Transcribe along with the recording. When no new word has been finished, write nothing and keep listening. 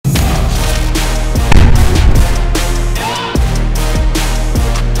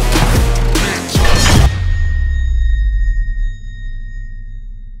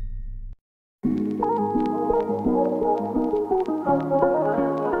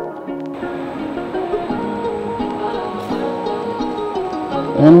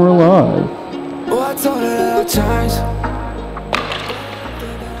And we're live. Oh, I told her that I'll change.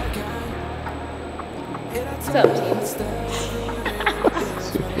 What's up, team?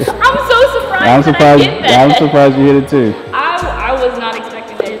 I'm so surprised. I'm surprised. That I hit that. I'm surprised you hit it too. I was not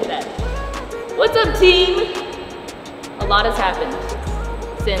expecting to hit that. What's up, team? A lot has happened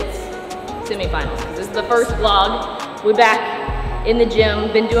since semifinals. This is the first vlog. We're back in the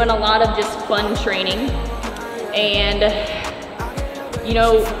gym. Been doing a lot of just fun training, and you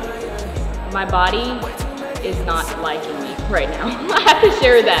know, my body is not liking me right now. I have to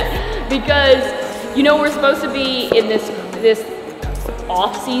share that because you know we're supposed to be in this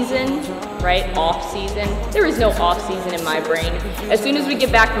off season, right? Off season. There is no off season in my brain. As soon as we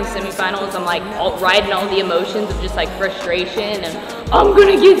get back from semifinals, I'm like riding all the emotions of just like frustration and I'm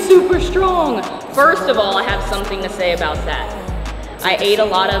gonna get super strong. First of all, I have something to say about that. I ate a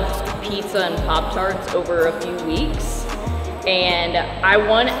lot of pizza and Pop-Tarts over a few weeks, and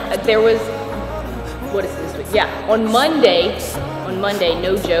there was, what is this week? Yeah, on Monday,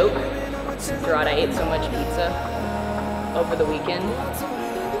 no joke, Gerard, I ate so much pizza over the weekend.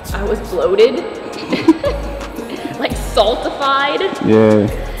 I was bloated, like saltified. Yeah.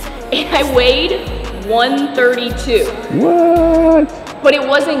 And I weighed 132. What? But it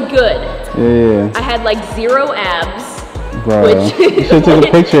wasn't good. Yeah. I had like 0 abs. Bro, which you should take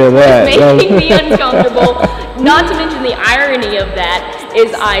a picture of that. Making me uncomfortable. Not to mention the irony of that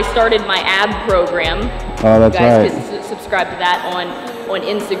is I started my ab program. Oh, that's right. You guys can subscribe to that on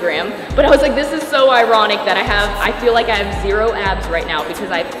Instagram. But I was like, this is so ironic that I feel like I have 0 abs right now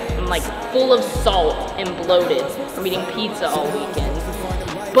because I'm like full of salt and bloated from eating pizza all weekend.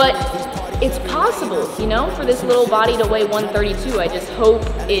 But it's possible, you know, for this little body to weigh 132. I just hope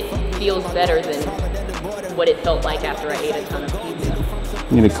it feels better than what it felt like after I ate a ton of pizza.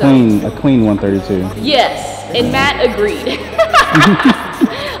 You need a clean 132. Yes, and Matt agreed.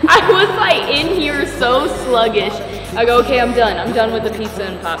 I was like in here so sluggish. I go, okay, I'm done with the pizza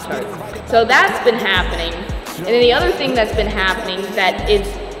and Pop-Tarts. So that's been happening. And then the other thing that's been happening that is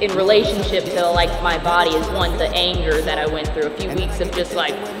in relationship to like my body is one, the anger that I went through a few weeks of just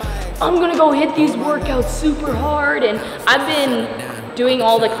like, I'm gonna go hit these workouts super hard. And I've been doing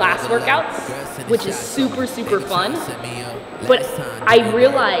all the class workouts, which is super, super fun. But I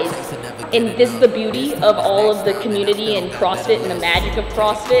realized, and this is the beauty of all of the community and CrossFit and the magic of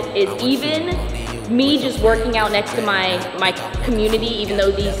CrossFit, is even me just working out next to my community, even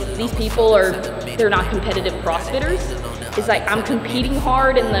though these people they're not competitive CrossFitters, is like I'm competing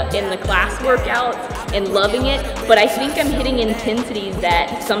hard in the class workouts and loving it, but I think I'm hitting intensities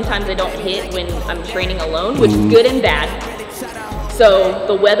that sometimes I don't hit when I'm training alone, which is good and bad. So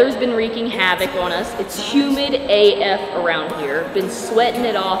the weather's been wreaking havoc on us. It's humid AF around here. Been sweating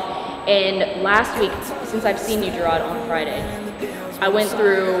it off. And last week, since I've seen you, Gerard, on Friday, I went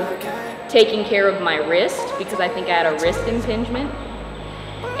through taking care of my wrist because I think I had a wrist impingement.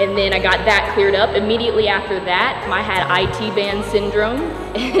 And then I got that cleared up. Immediately after that, I had IT band syndrome.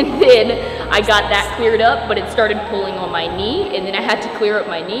 And then I got that cleared up, but it started pulling on my knee. And then I had to clear up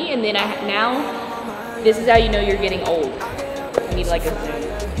my knee. And then now, this is how you know you're getting old. I need like a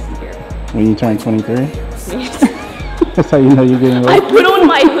zoom here. When you turn 23? That's how you know you're getting old. I put on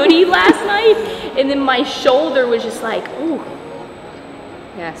my hoodie last night, and then my shoulder was just like, ooh.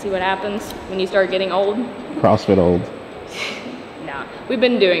 Yeah, see what happens when you start getting old? CrossFit old. Nah, we've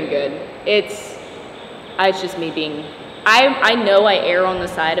been doing good. It's just me being, I know I err on the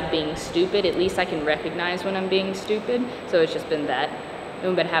side of being stupid. At least I can recognize when I'm being stupid. So it's just been that.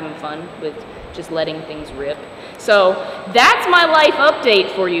 We've been having fun with just letting things rip. So that's my life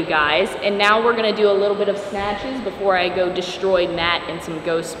update for you guys. And now we're gonna do a little bit of snatches before I go destroy Matt in some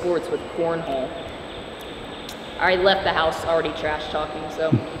Go Sports with cornhole. I already left the house already trash talking,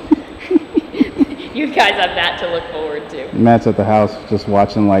 so you guys have that to look forward to. Matt's at the house just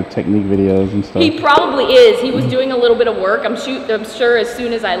watching like technique videos and stuff. He probably is. He was doing a little bit of work. I'm sure as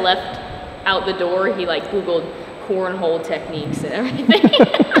soon as I left out the door, he like Googled cornhole techniques and everything.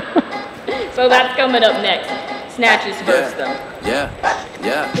 So that's coming up next. Snatches first, though. Yeah.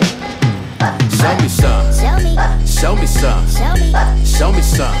 Show me some. Show me some. Show me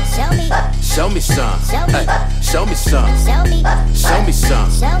some. Show me some. Hey, show me some. Show me some.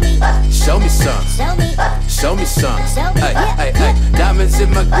 Show me some. Show me some. Hey. Diamonds in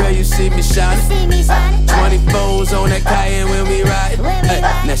my grill, you see me shining. 24s on that Cayenne when we ride. Hey,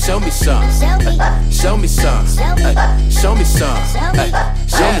 now show me some. Show me some. Show me some. Show me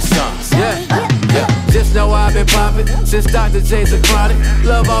some. Yeah. Just know I've been popping since Dr. J's a chronic.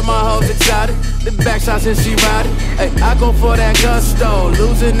 Love all my hoes exotic. The back shots and she ride it. Ay, I go for that gusto.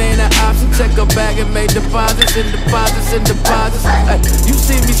 Losing ain't an option. Check a bag and make deposits and deposits and deposits. Ay, you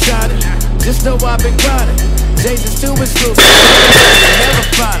see me shining. Just know I've been grinding. J's is too exclusive. Never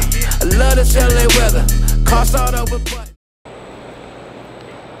find 'em. I love this LA weather. Cost all over but.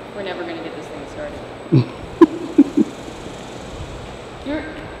 We're never gonna get this thing started.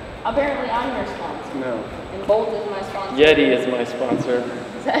 Apparently I'm your sponsor. No. And Bolt is my sponsor. Yeti is my sponsor.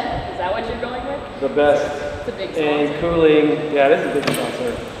 Is that what you're going with? The best. It's a big sponsor. And cooling, yeah, it is a big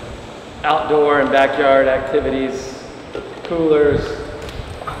sponsor. Outdoor and backyard activities, coolers,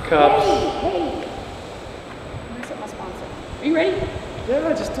 cups. Hey! Where's my sponsor? Are you ready? Yeah,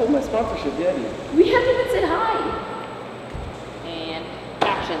 I just told my sponsorship, Yeti. We haven't even said hi. And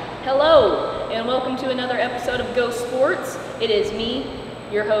action. Hello, and welcome to another episode of Go Sports. It is me,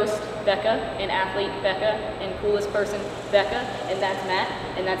 your host, Becca, and athlete, Becca, and coolest person, Becca, and that's Matt,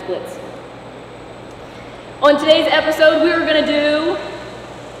 and that's Blitz. On today's episode, we are gonna do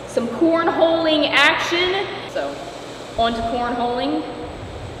some cornholing action. So, on to cornholing.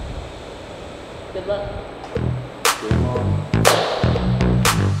 Good luck.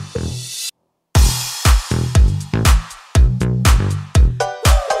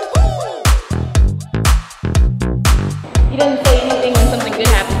 He doesn't say anything when something good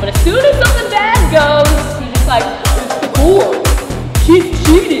happens, but as soon as something bad goes, he's just like, it's the core. She's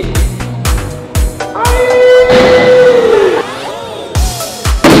cheating.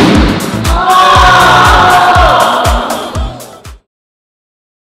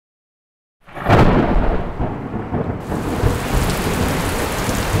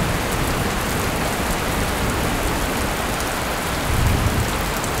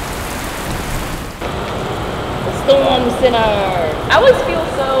 Storm Center. I always feel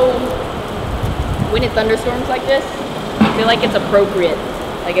so, when it thunderstorms like this, I feel like it's appropriate.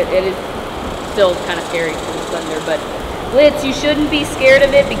 Like it is still kind of scary from the thunder, but Blitz, you shouldn't be scared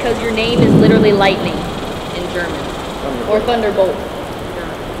of it because your name is literally lightning in German. Or thunderbolt.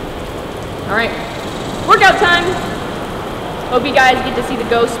 All right, workout time. Hope you guys get to see the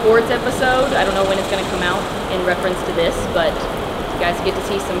Go Sports episode. I don't know when it's gonna come out in reference to this, but you guys get to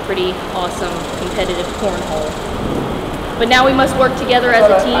see some pretty awesome competitive cornhole. But now we must work together as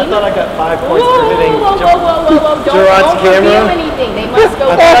a team. I thought I got 5 points for hitting Whoa. Don't reveal anything. They must go.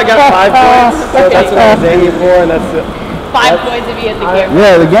 I thought I got 5 points, so that's what I was aiming for, and that's it. 5 points if you hit the camera.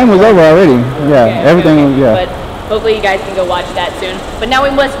 Yeah, the game was over already. Yeah, Okay, everything was, yeah. But hopefully you guys can go watch that soon. But now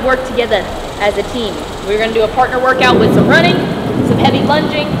we must work together as a team. We're going to do a partner workout with some running, some heavy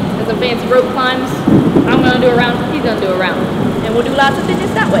lunging, and some fancy rope climbs. I'm going to do a round, he's going to do a round. And we'll do lots of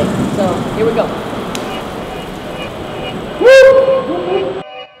fitness that way. So here we go.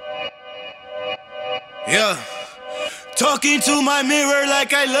 Yeah, talking to my mirror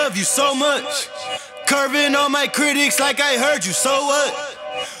like I love you so much. Curving on my critics like I heard you, so what?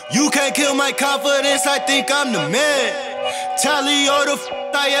 You can't kill my confidence, I think I'm the man. Tally all the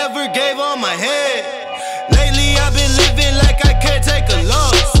I ever gave on my head. Lately I've been living like I can't take a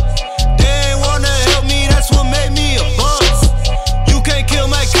loss. They ain't wanna help me, that's what made me a boss. You can't kill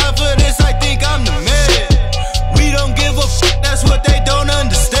my confidence, I think I'm the man. We don't give a that's what they don't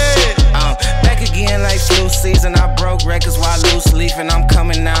understand. I'm back again like flu season. I broke records while loose leafing. I'm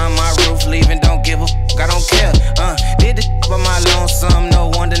coming down my roof, leaving. Don't give a I don't care. Did the by my lonesome. No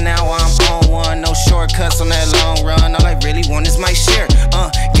wonder now I'm on one. No shortcuts on that long run. All I really want is my share.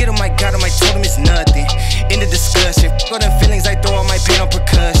 Get on my God, on my totem is nothing. In the discussion, all them feelings I throw all my pain on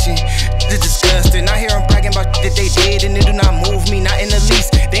percussion. The disgusting. I hear them bragging about that they did, and it do not move me, not in the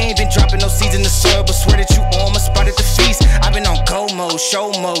least. They ain't been dropping no seeds in the soil, but swear that you on my spot at the feast. I've been on go mode,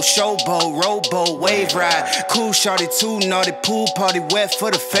 showboat, rowboat, wave ride. Cool shorty, too naughty, pool party, wet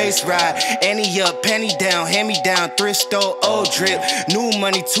for the face ride. Annie up, penny down, hand me down, thrift store, old drip. New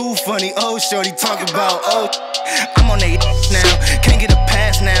money, too funny, old shorty talking about old. I'm on they now, can't get a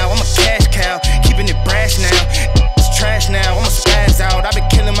pass now. I'm a cash cow, keeping it brash now. It's trash now, I'm a spaz out. I've been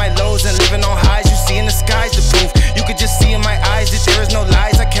killing my lows and living on highs. You see in the skies the proof. You could just see in my eyes that there is no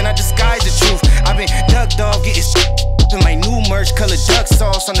lies. I cannot disguise the truth. I've been ducked off, getting in my new merch, color duck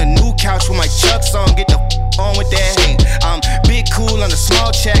sauce on the new couch with my chucks on. Get the on with that hate. I'm big cool on the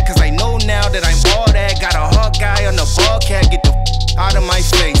small chat, cause I know now that I'm all that. Got a hawk guy on the ball cat, get the out of my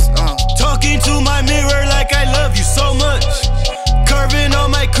face. Talking to my mirror like I love you so much. Curving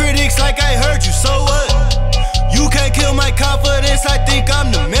on my critics like I heard you, so what? You can't kill my confidence, I think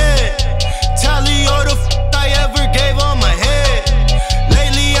I'm the man. Tally all the I ever gave on my head.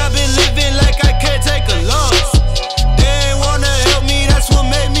 Lately I've been living like I can't take a loss. They ain't wanna help me, that's what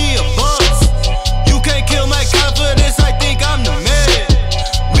made me a boss. You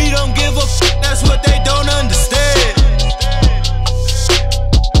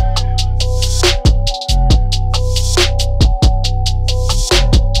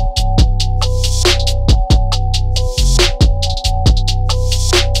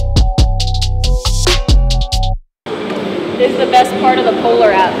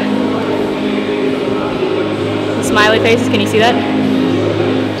polar app. The smiley faces, can you see that?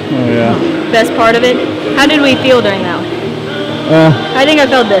 Oh yeah. Best part of it. How did we feel during that one? I think I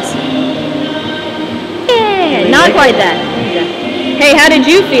felt this. Yeah, not quite that. Hey, how did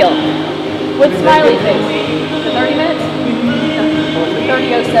you feel? With smiley face? The 30 minutes?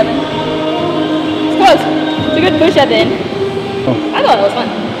 30:07. It's close. It's a good push at the end. Oh. I thought it was fun.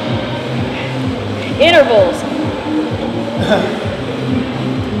 Intervals.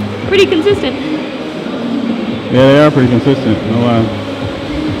 Pretty consistent. Yeah, they are pretty consistent. No lie.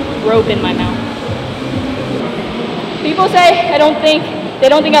 Rope in my mouth. People say they don't think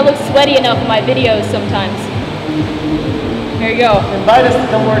I look sweaty enough in my videos sometimes. There you go. Invite us to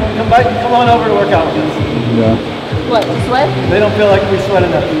come on over to work out with us. Yeah. What, sweat? They don't feel like we sweat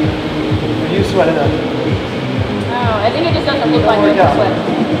enough. Or you sweat enough. Oh, I think it just doesn't look like I sweat.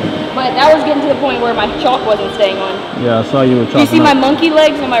 But that was getting to the point where my chalk wasn't staying on. Yeah, I saw you with Do you see my monkey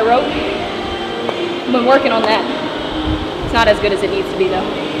legs on my rope? I've been working on that. It's not as good as it needs to be though.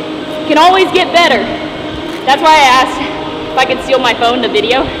 Can always get better. That's why I asked if I could steal my phone to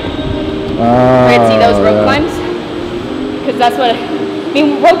video. I could see those rope climbs. Because that's what, I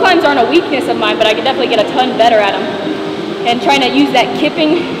mean, rope climbs aren't a weakness of mine, but I could definitely get a ton better at them. And trying to use that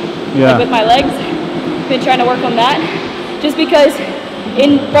kipping like with my legs. Been trying to work on that. Just because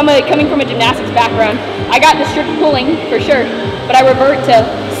coming from a gymnastics background, I got the strict pulling for sure, but I revert to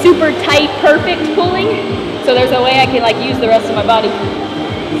super tight, perfect pulling. So there's a way I can like use the rest of my body.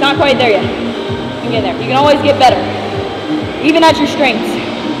 It's not quite there yet. You can get there. You can always get better, even at your strengths.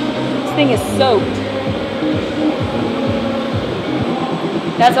 This thing is soaked.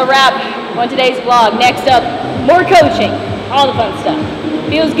 That's a wrap on today's vlog. Next up, more coaching, all the fun stuff.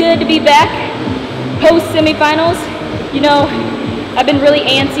 Feels good to be back post semifinals. You know, I've been really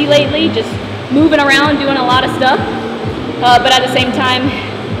antsy lately, just moving around, doing a lot of stuff. But at the same time,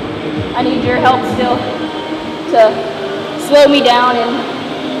 I need your help still to slow me down and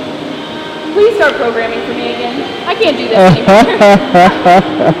please start programming for me again. I can't do this anymore.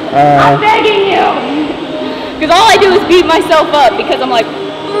 I'm begging you. Because all I do is beat myself up because I'm like,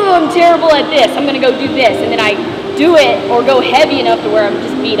 ooh, I'm terrible at this. I'm going to go do this. And then I do it or go heavy enough to where I'm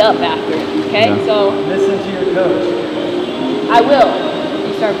just beat up after. Okay? Yeah. So Listen to your coach. I will.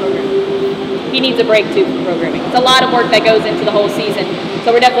 You start programming. He needs a break too from programming. It's a lot of work that goes into the whole season.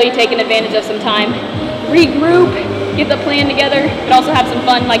 So we're definitely taking advantage of some time. Regroup, get the plan together, but also have some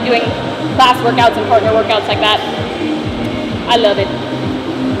fun like doing class workouts and partner workouts like that. I love it.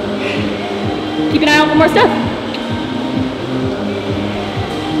 Keep an eye out for more stuff.